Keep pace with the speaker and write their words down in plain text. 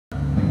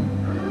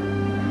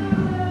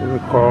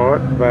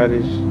record, but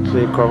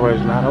the cover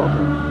is not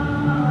open.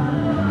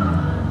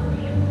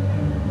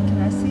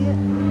 Can I see it?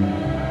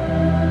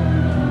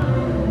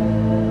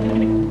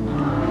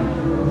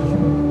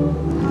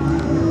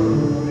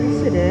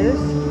 Yes, it is.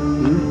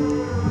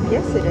 Hmm?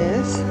 Yes, it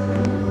is.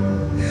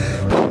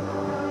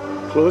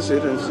 Close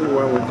it and see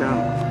what we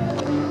count.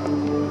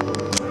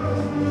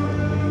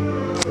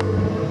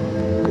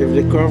 If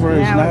the cover is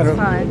Now not it's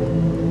open, fine.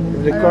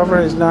 if the cover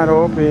is not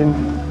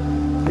open,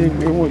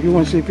 you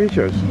won't see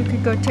pictures. You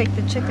could go take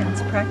the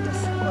chickens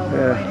practice while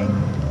we're waiting.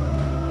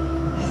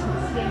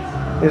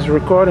 It's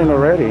recording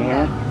already,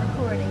 Yeah, huh?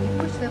 recording. You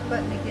push that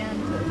button again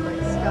to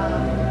like stop.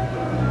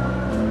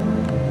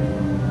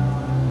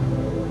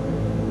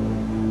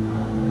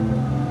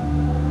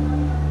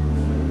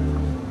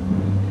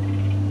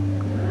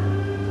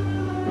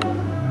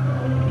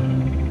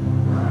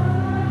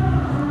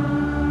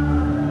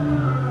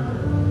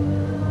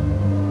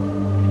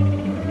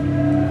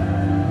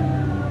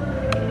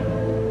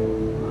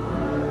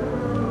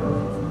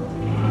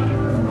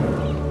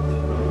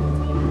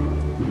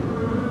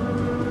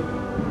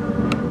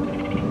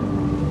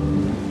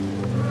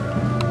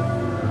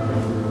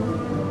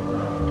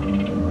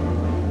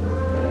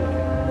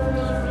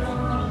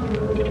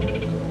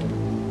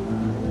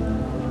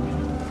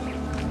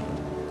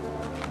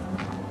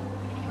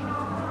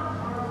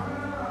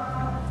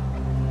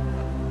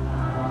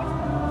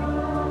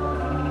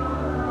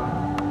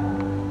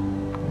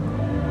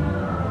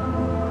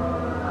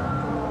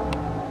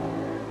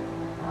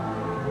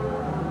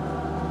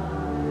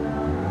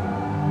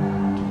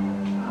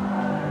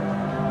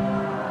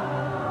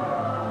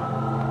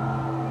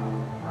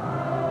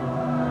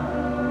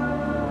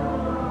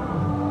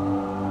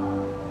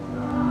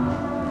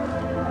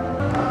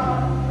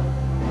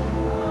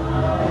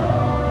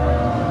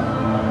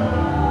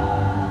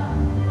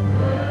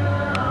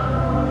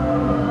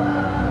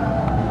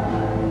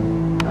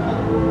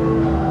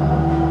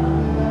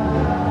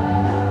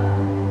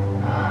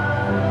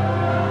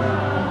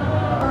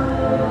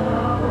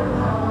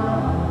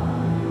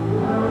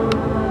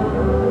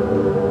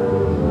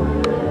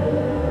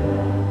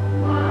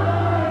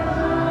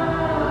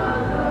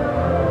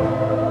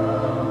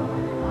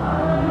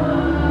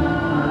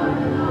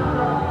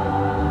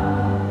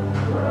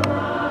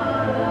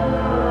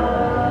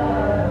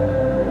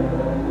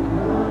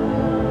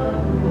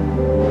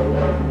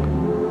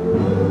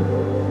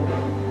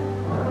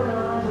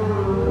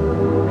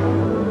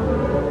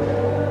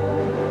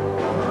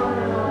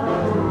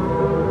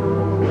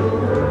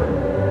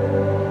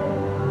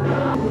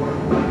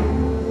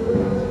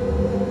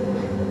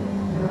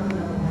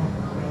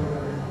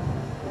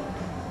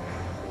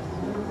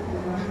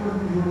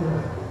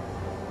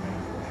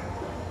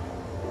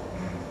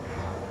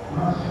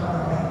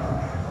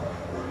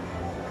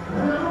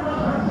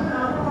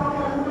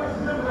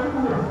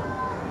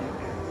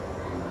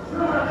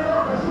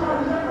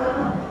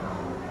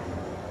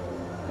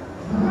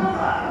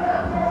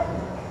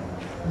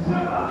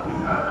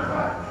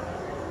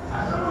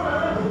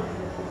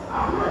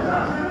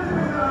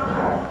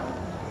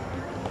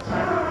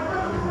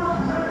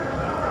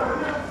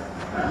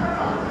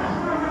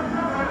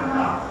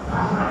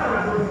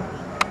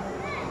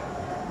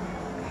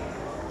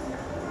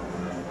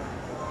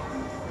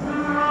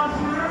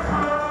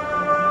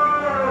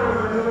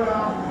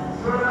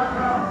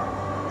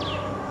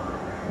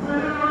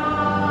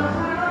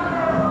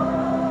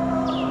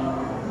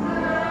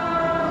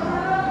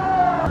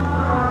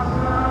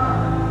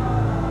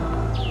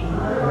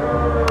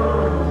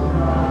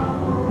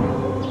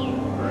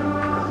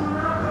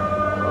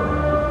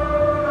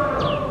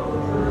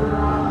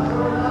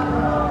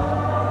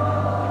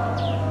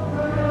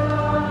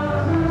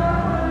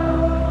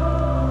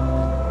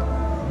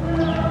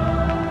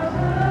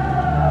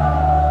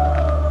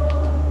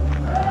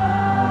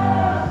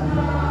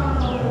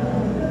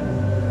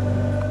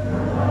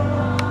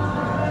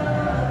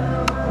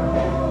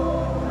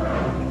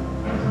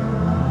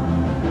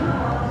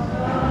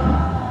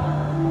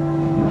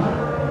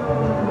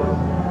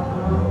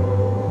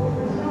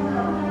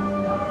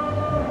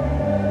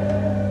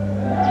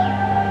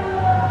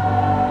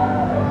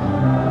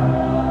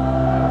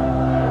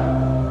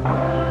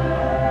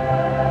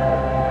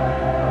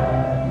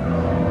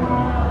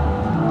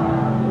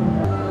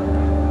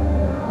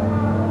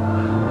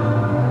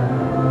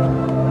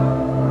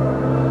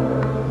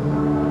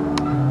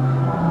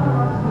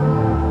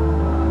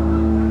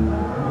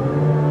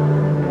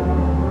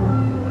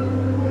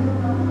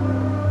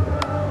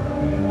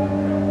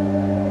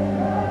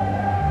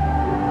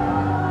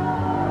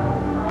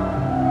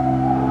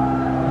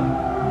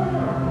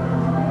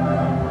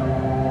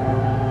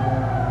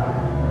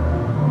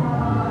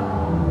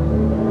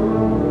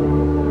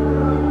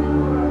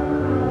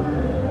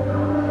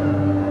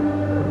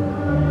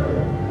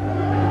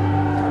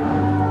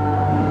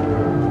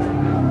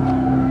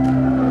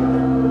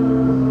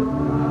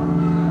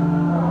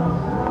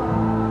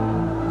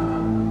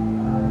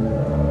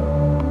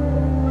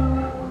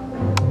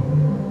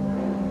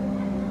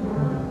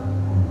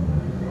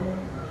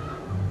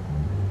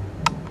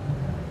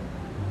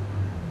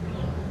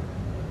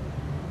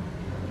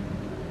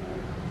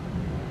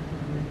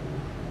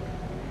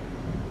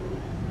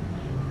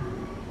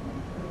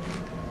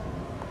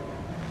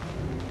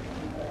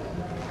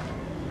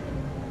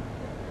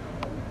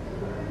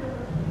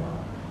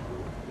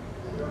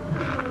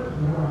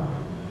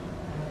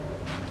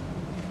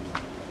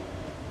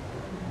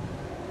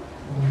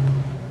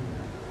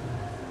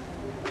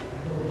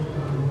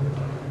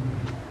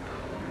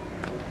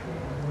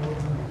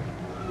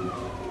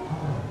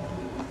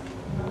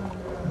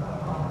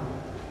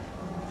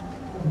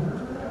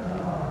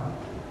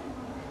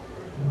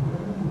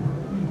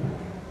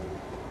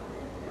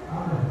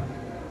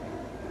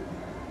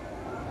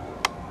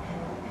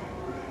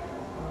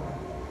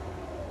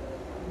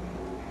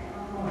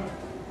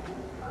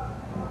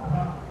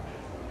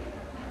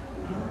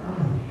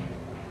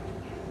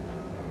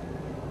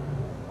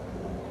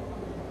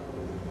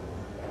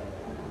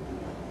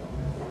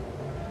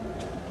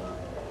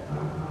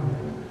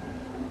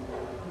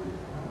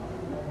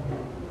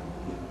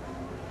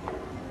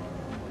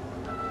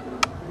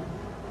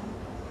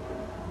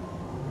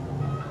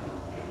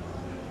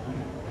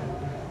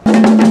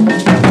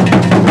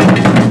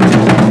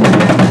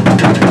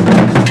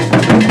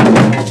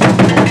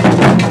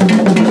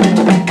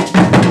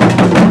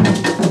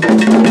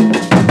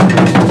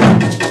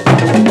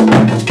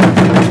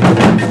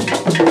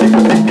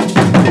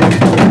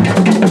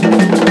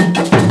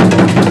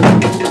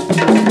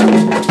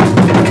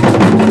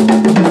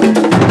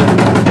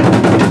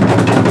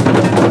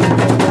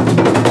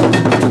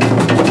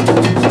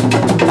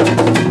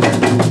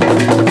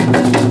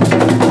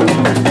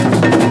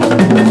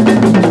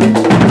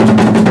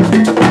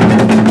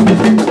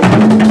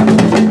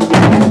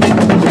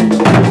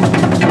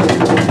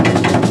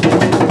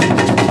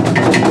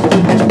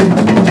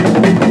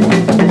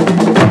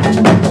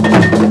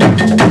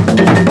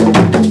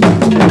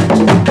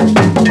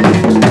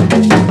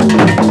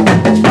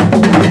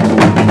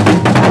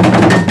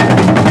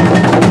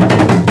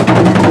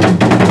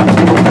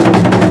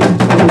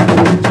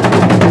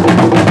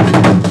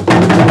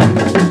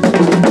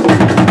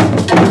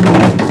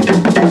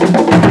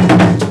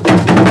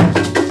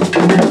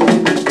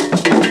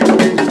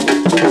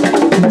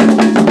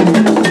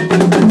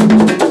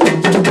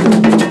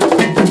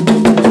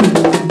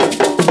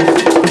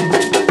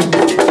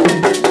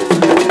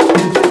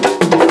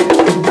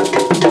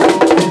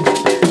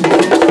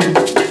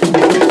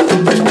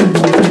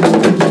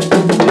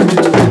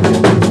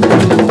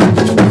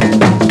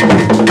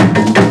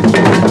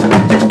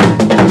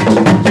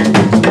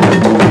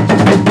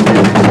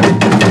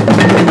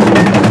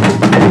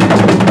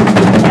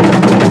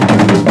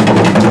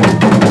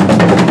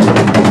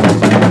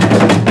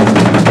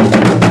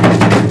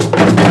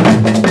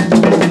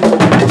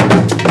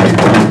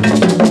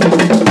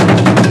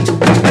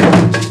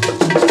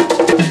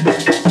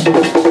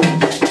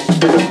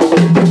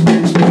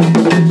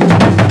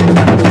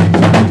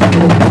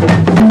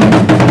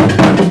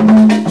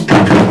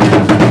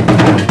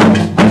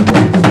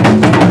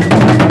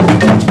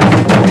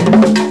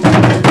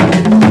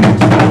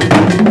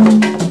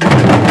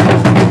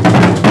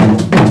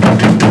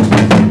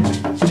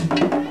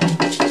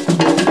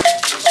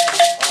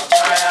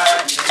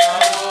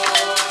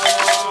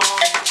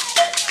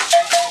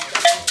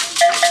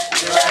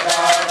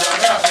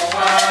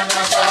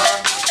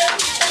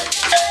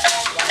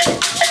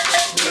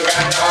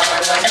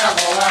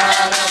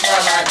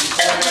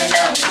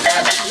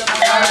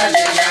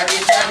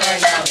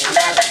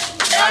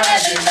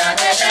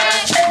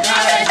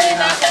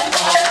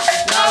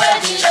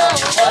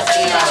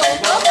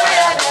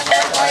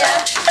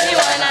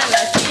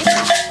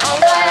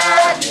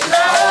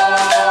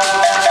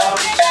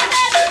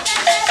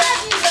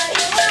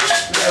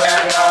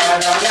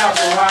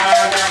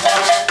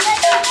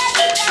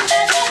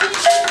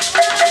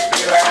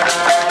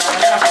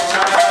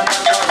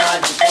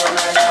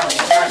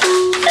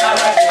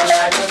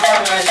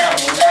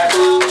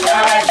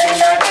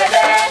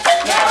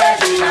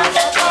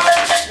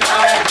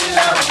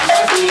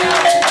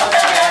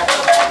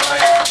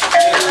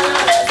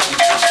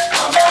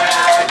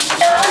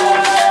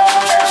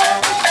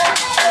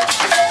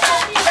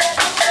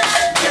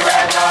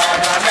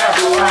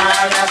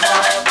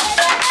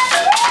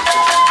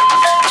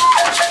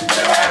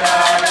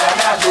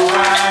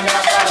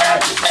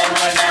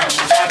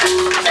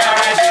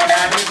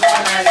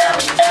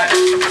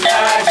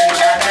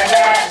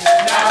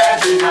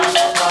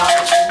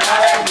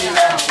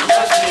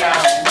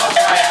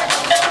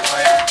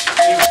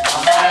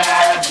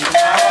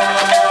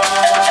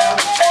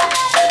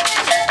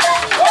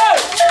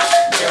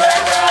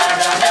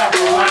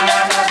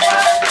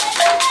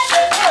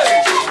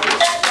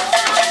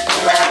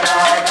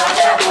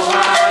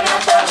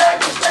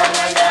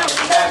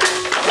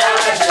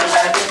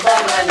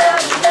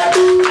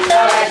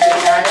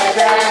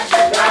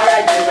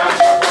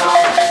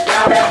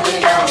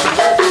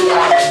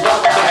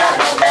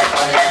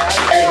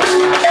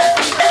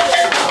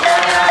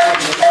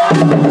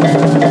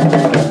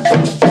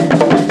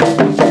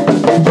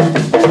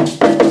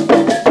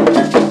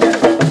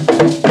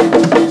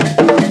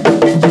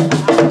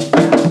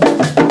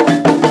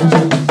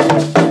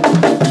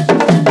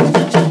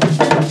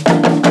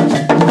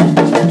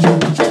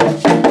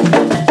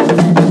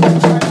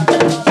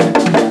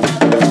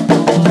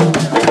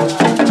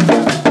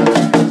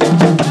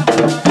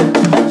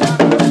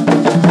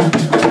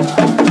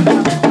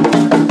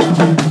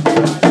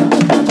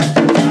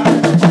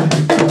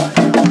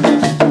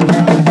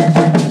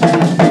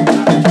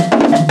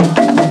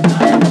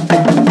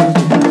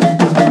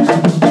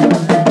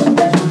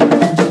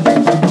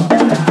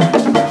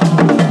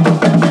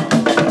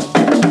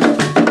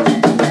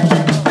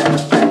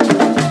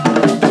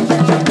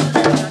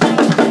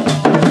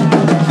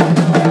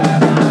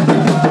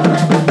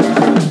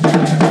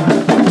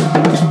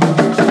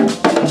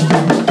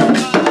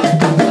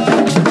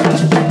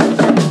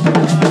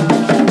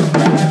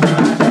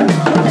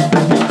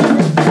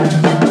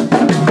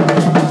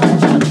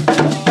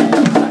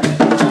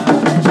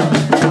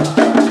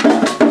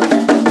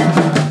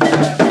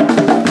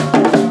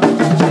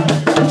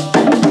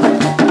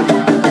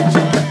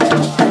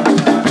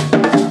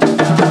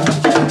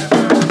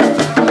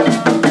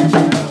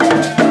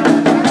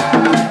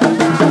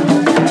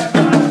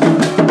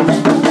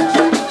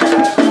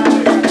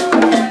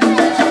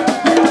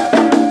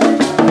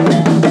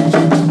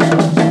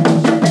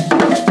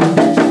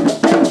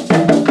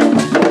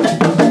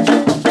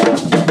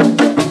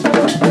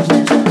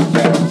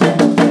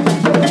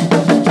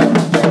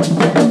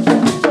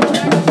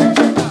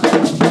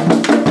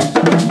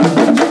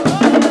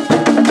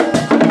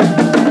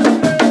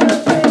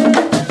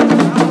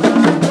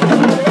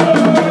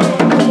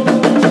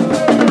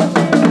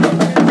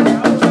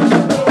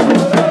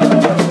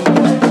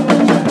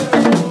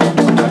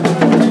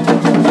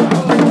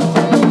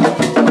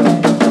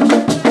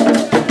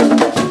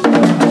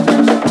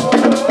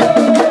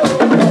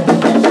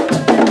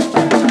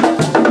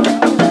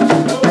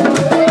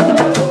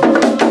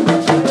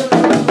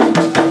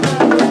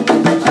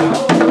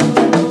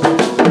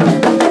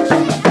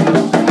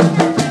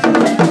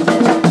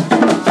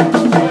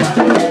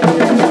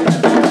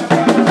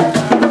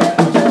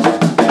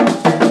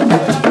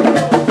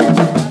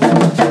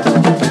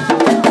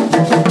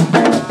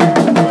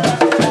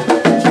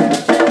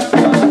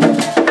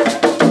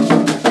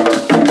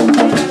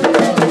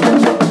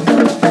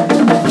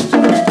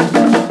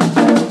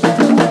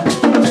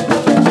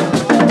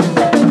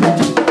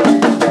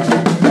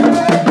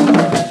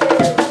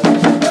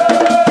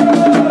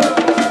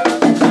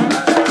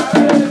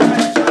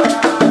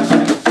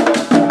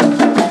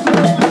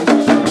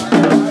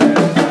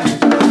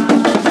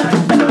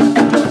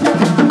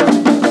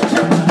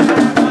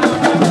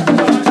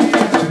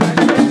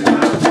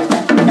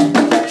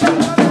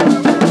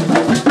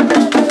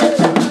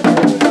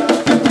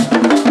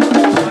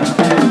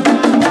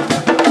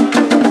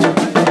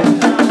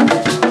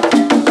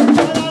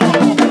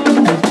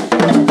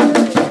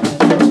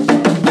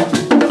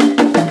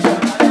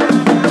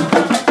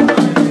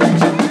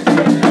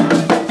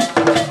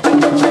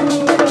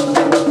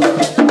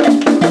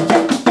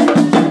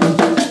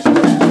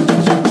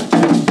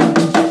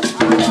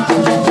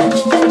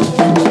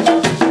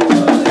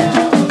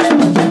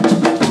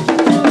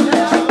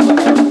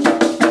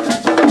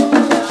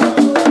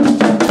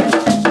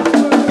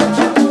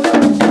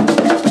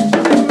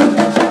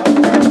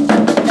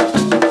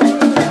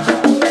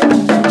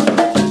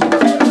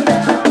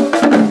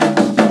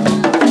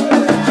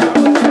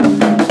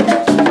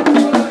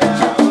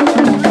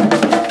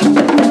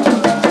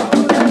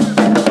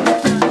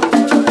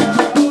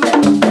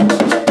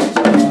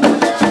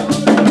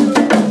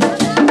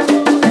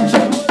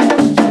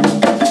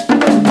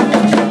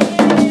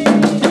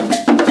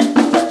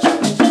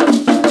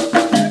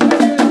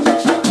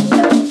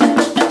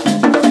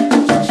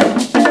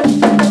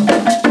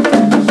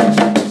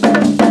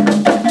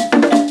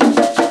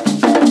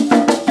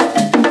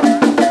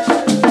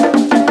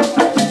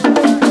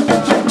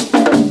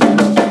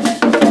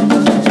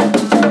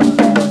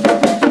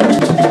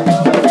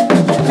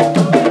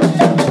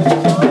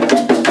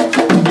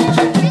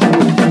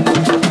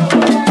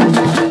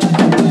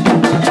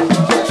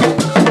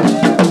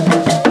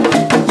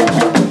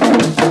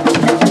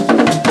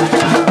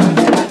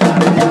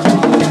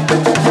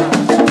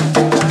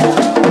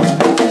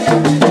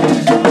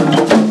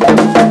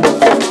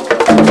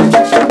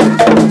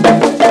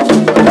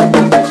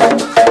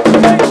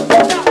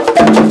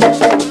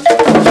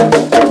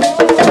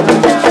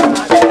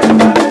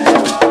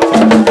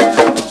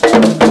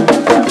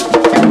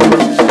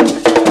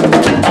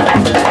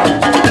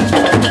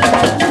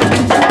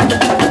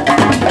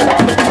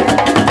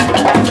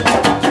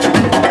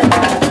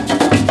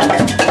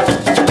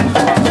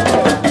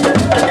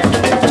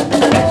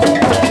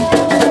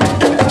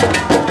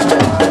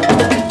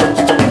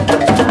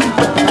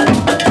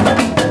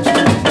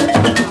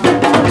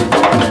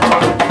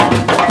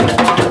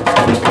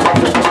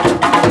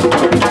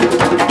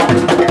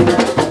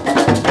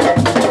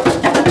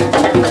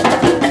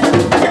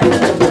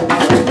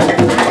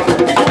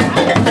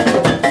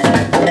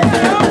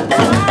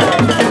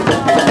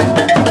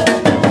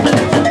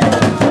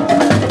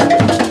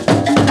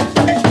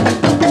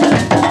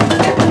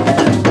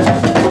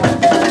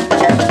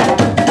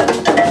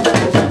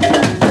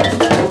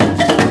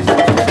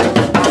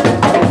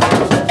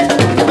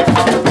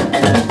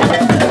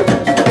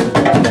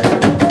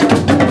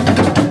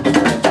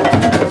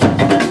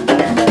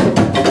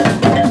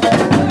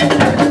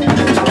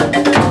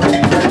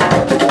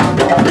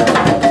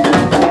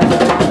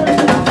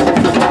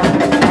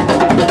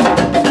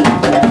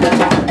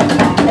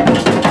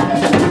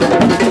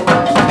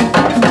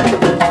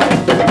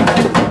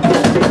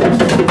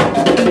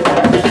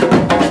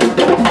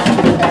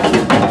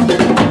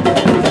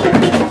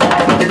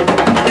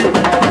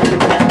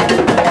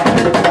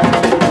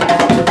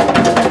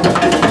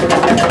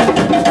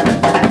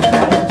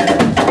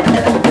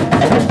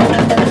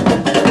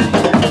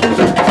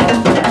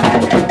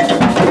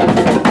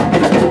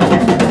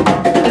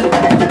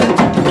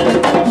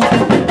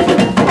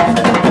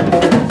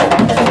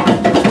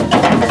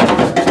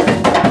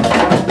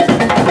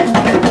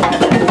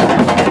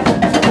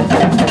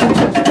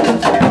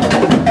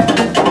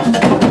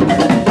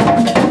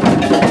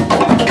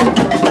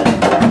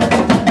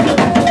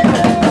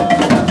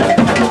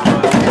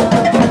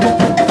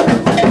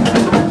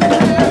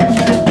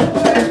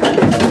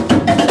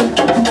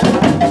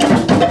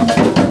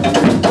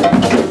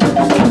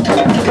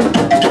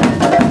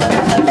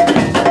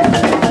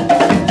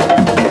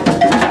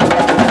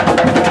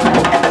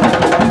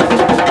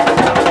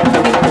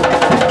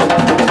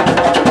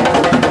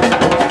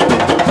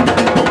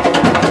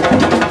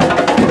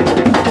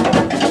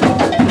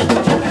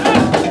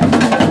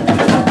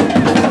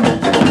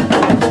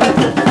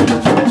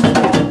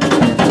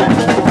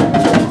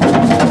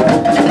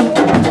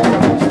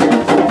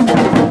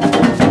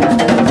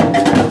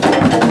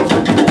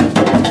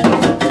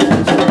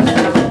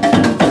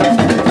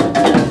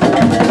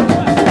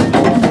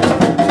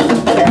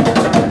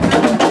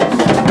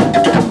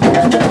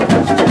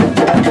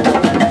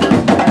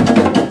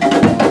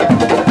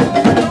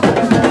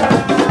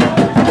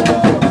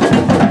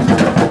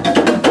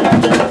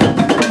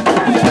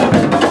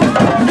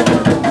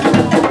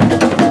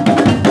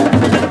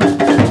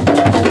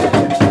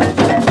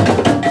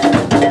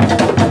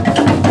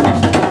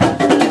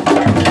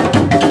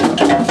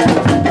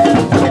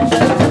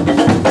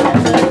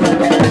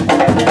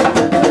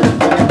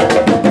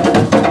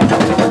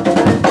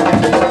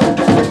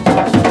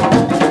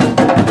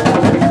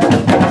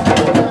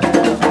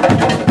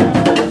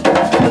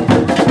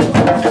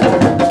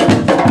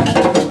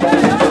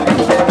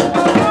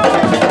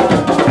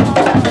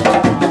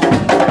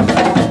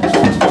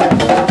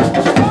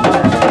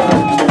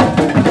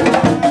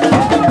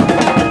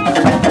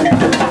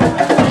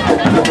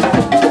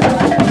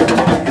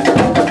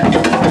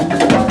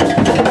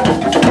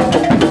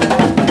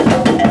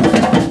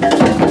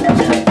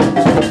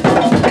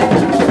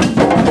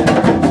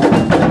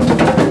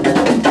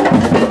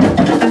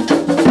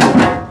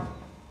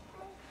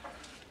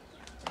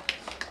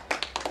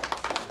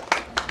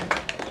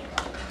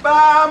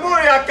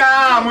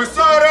 Bamuyaka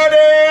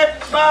musorode,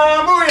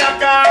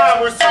 bamuyaka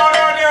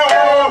musorode,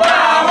 oh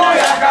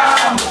bamuyaka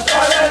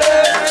musorode,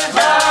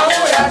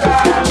 bamuyaka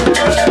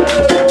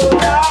musorode,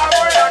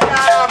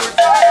 bamuyaka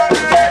musorode,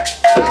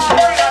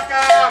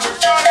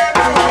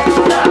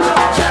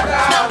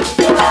 bamuyaka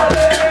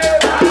musorode,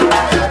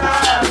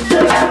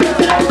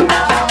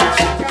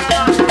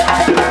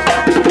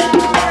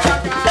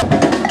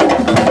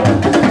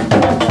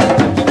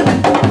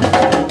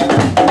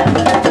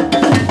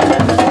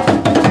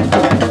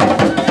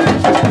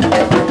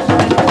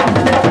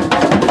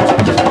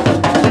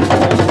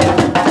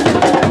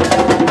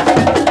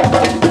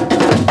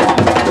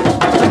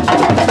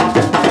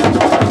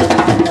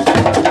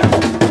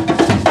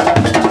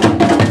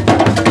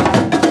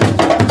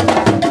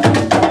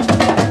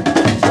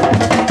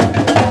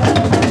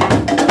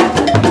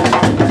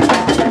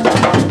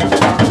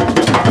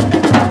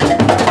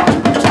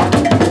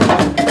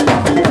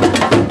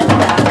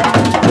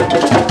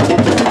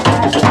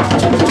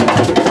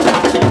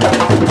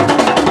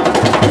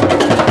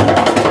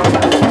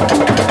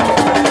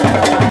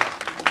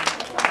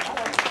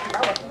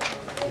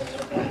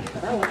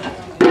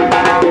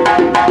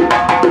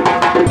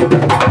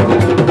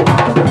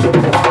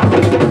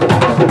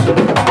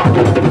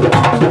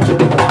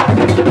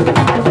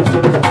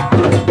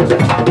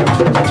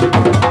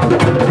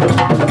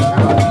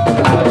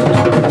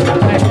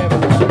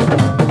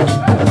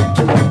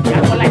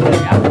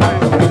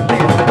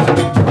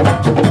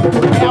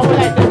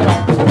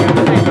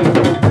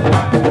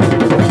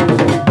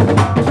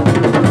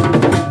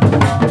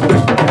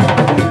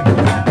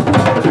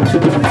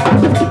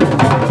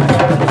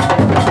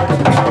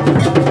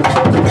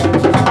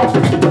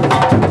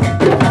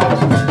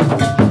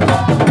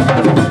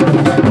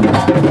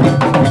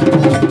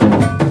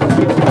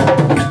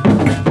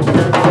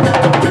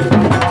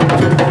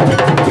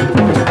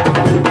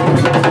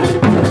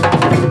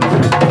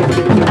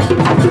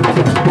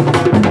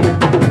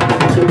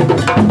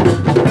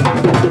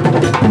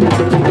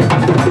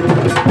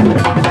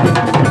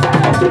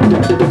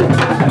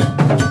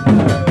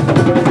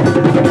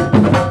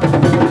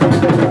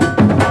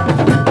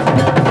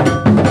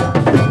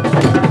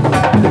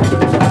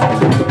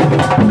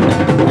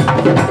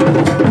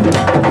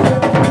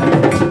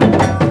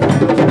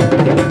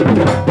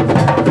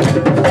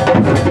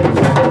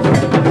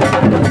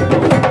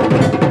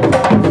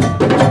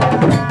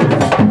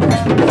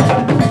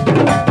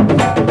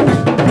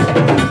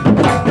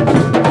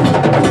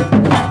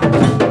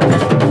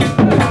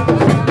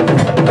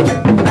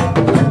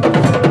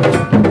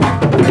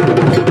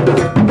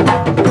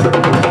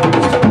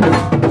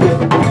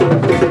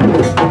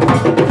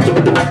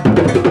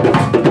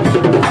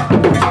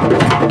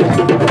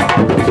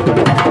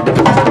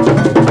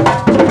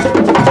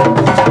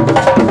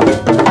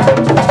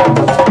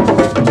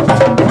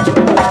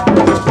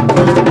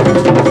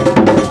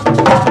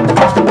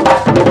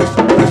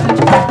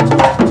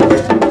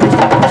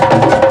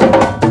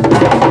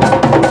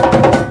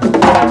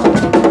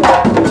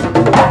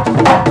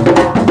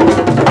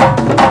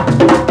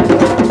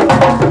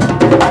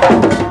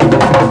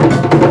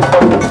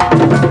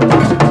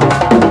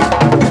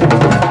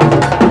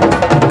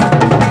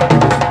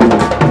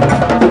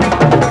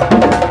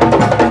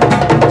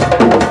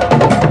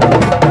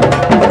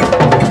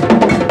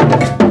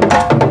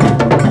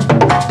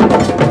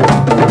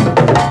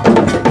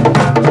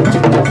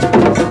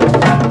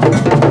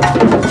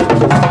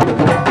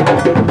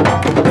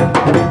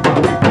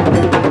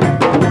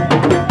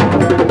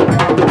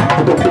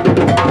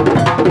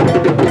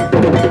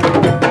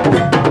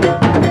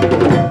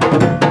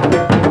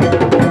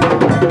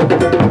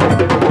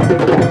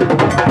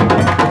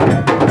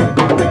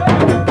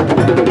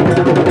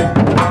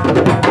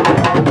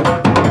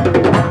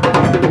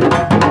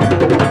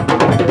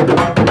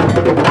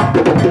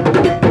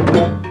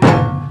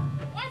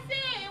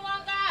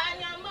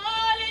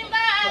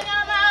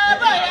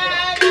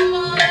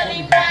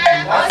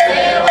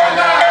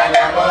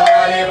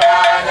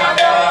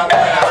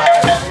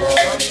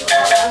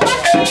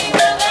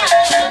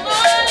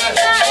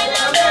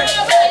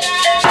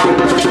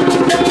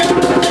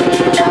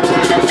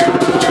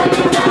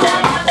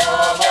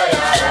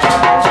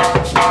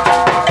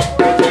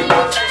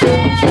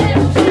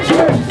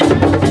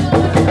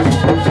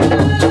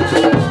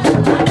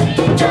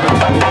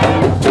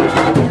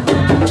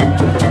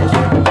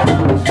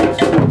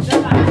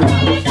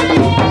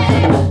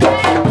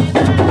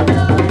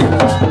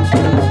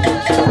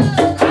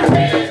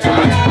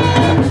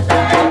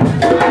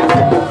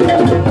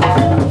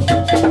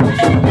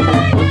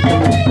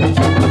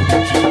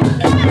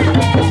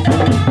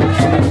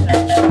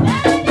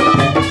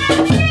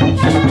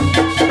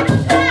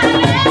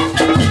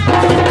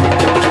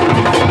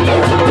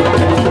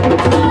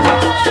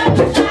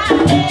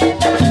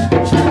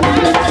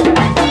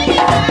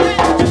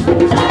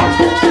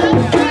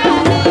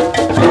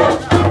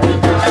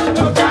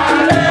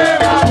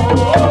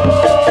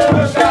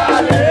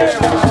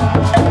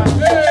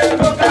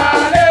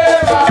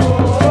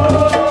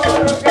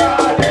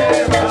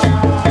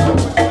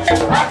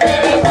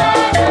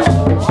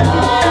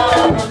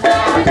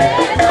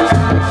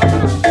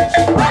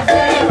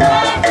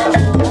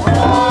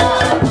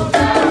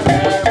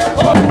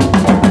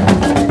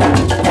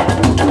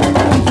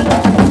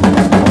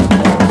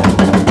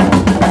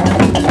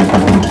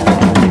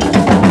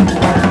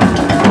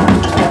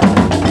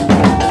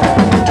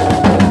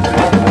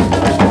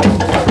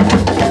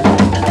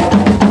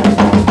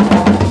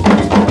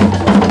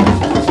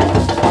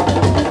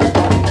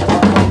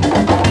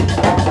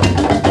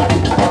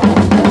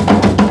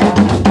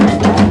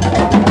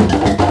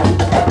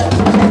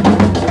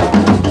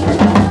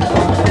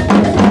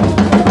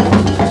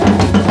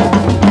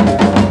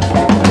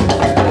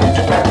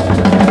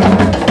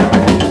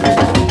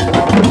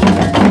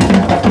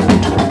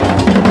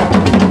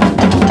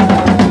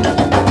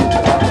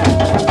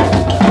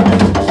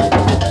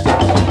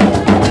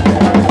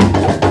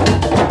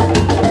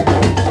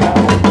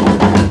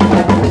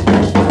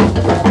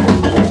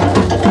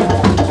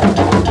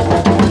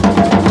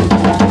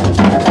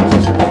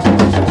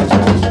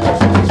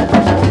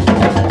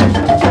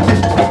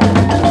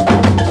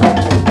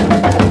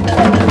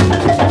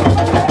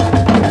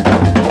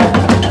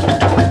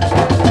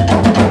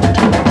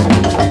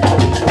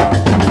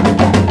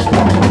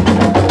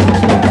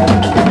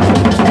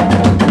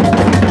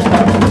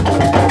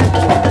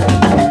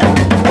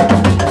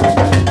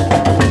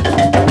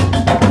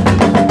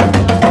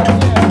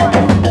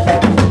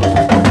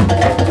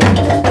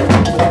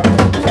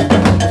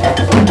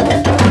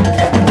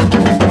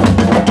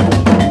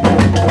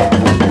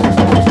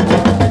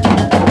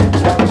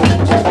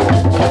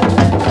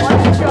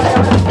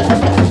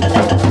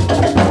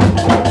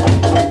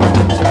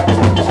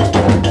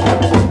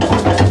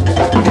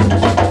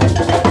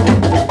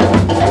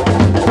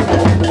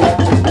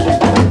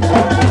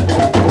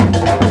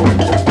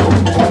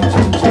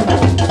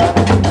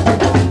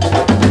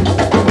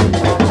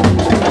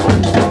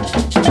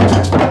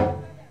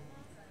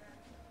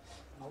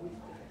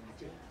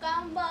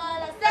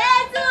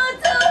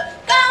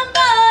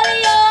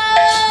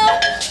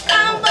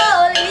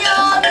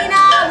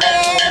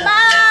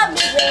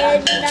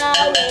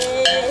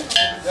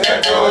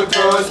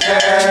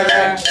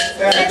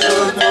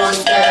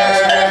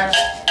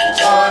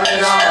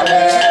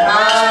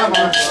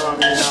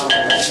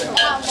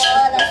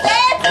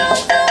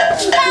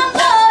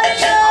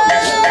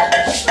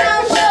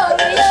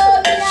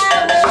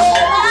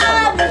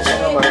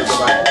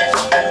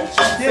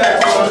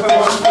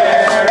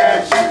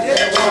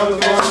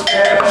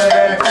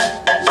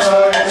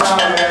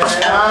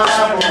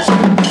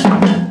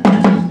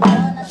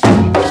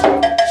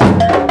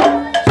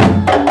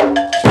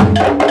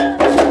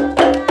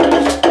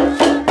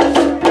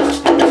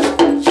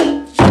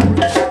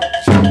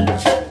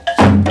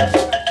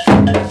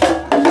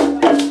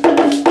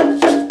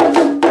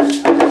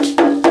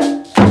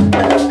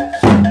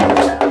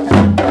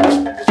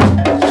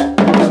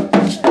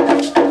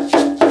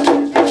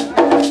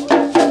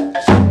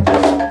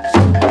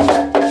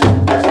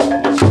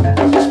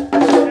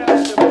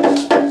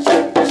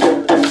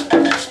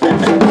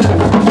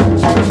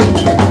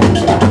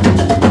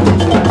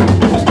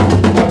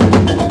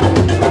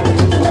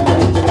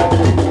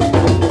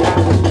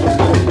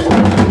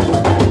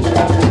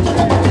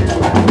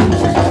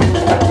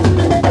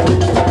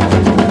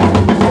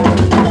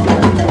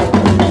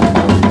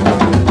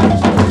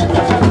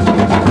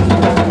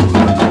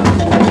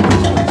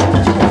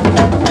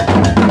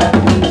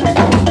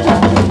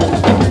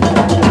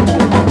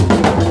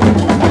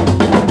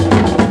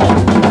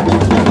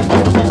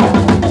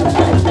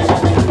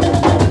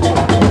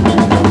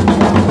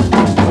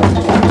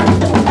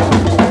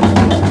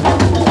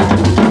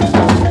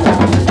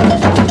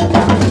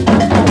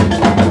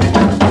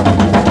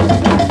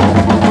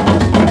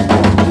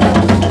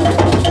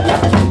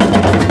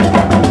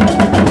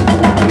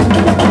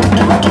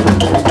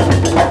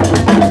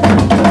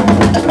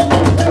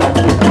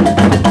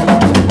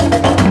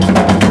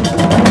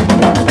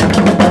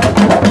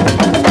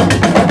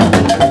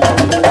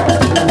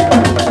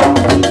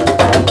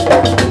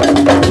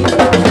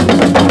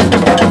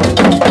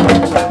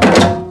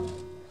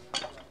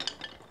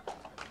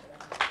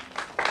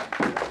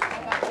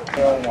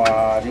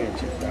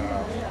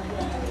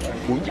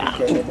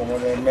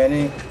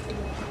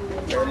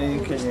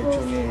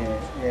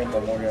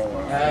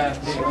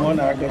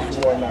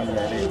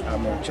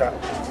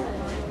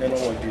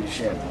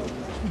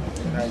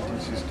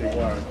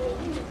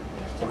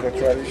 Okay,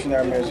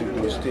 traditional music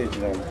was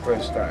staged on the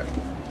first time,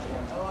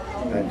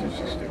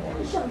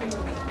 1961.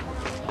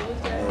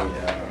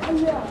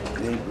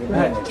 They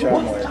went to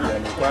Chama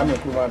and Kwame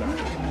Kumana.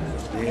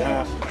 They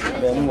have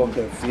the of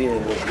the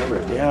field,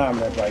 they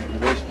have by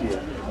university.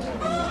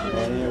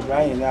 And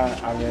right now,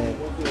 I mean,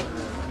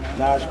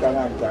 now I'm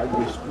going to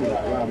graduate school,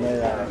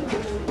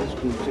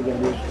 school,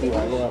 secondary school, I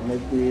go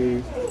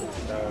maybe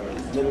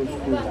middle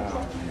school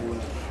now.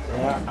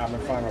 I'm a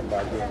fan of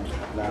background.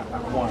 Now,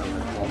 I'm one.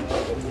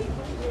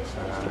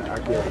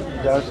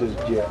 That's his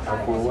dear.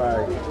 I go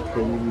why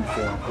can you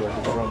for the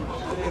drums?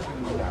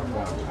 I'm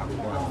one.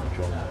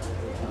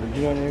 The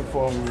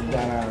uniform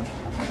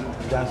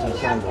dance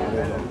ensemble.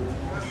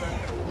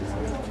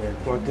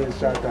 Porting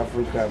South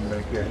Africa,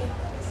 America.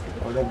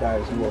 Other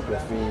guys who work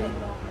with me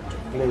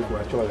play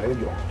for all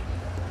age.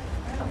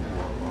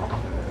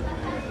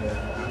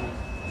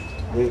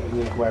 They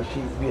were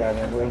sheep beer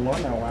and when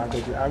one I want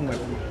to I'm not.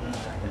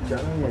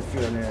 I'm not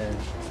feeling a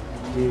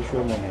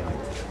show money.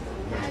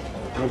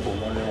 People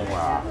wondering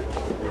why.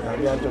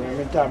 I got to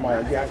remember time I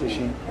got to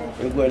see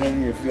we're going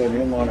to feel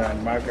him on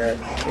and market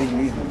in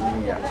me.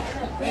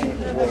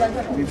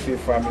 We feel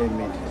family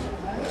meeting.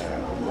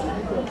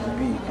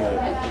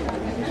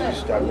 Big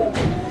sister,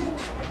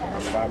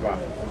 Baba,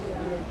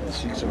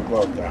 6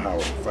 o'clock the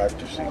house, 5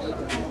 to 6.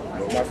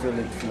 But my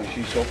feeling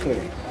she's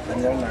okay.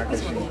 And then I can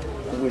see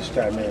which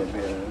time it be.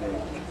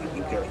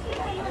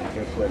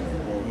 Get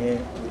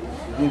playing.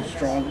 Good,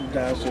 strong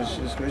dancers,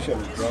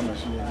 especially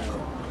drummers,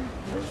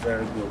 was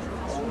very good.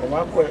 But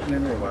my question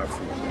is my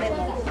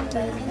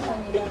friend.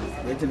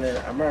 In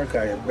America,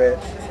 I bet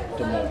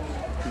the more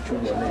people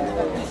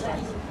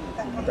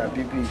that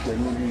people can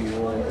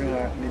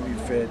maybe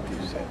fair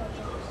to say.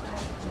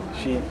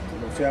 She,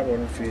 if you have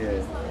one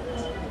fear,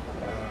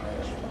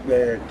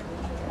 where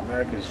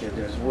Americans say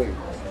there's way.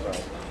 So,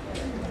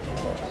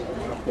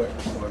 I put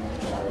one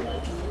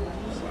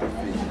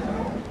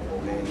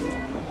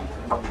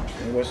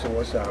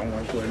what's I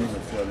want to even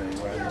feel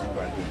anybody.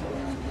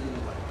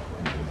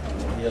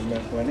 Yeah,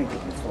 man, when I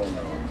get before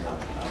now,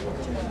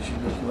 she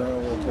was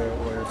learning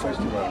what a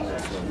festival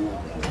was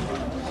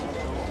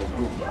the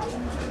group.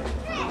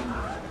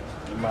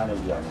 The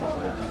manager,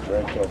 the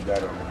director of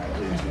that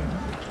organization.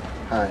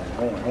 Hi,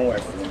 I'm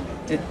wife from me.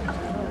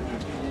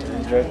 The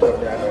director of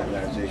that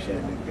organization,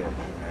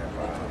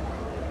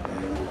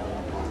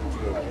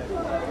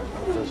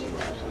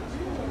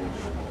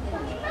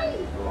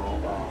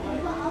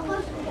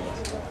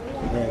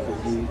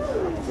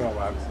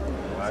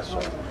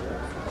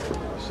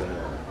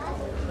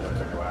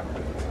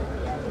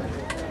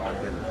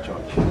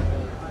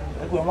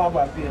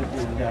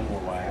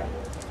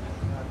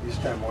 this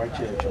time I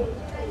church. The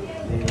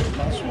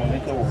last one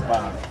was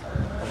bad.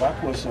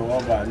 Apraku was so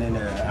bad in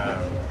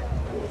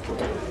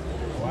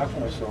I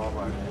can show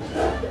about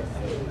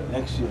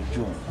next year,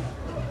 June.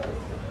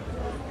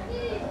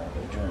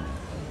 June.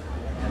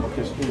 I'm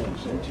a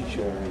student and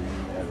teacher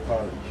at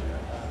college.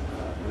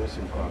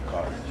 Listen called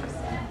college.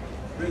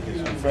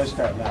 It's the first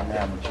time now I'm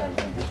a child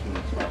and the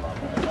students I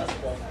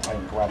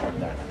can go about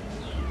that.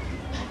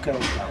 Okay,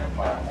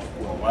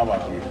 well, what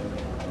about you?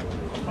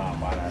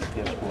 Mama, I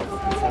guess for the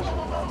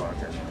professional about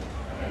that.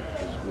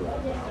 It's good.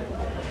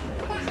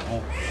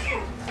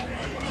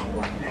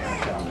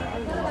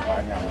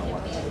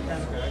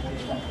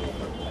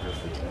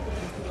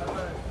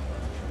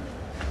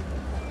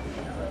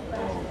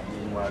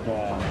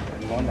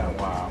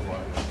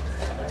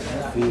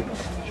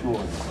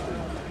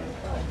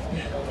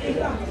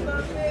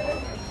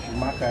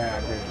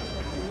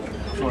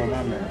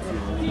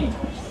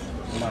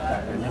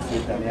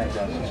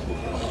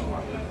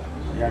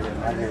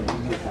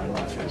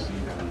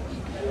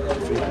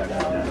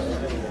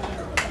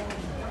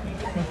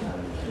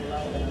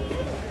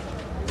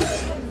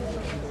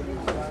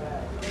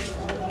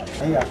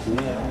 Yeah,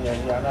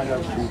 another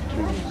 2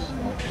 trees.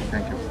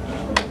 Thank you.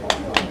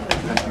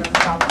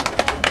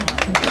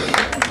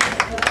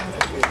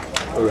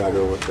 All right,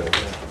 what's that?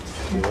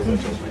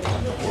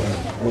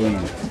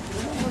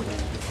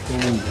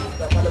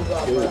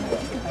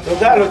 So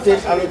that I'll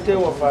take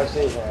what I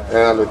say.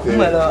 I'll take.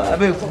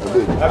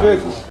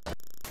 Apraku.